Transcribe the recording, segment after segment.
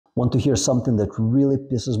Want to hear something that really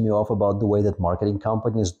pisses me off about the way that marketing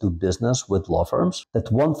companies do business with law firms?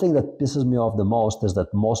 That one thing that pisses me off the most is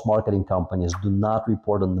that most marketing companies do not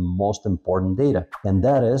report on the most important data. And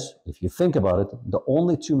that is, if you think about it, the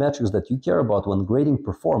only two metrics that you care about when grading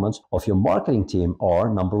performance of your marketing team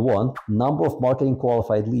are, number one, number of marketing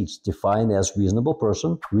qualified leads, defined as reasonable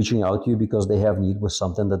person reaching out to you because they have need with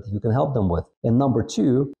something that you can help them with. And number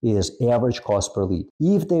two is average cost per lead.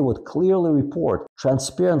 If they would clearly report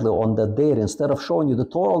transparently on that data, instead of showing you the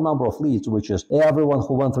total number of leads, which is everyone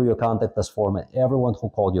who went through your contact us form and everyone who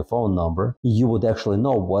called your phone number, you would actually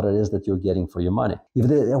know what it is that you're getting for your money. If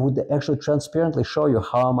they would actually transparently show you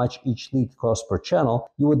how much each lead costs per channel,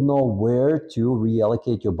 you would know where to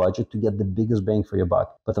reallocate your budget to get the biggest bang for your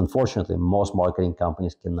buck. But unfortunately, most marketing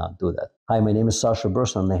companies cannot do that. Hi, my name is Sasha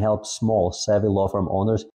Burson, and I help small, savvy law firm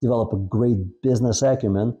owners develop a great business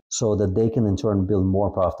acumen so that they can in turn build more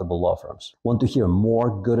profitable law firms. Want to hear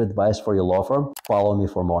more good advice for your law firm? Follow me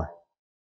for more.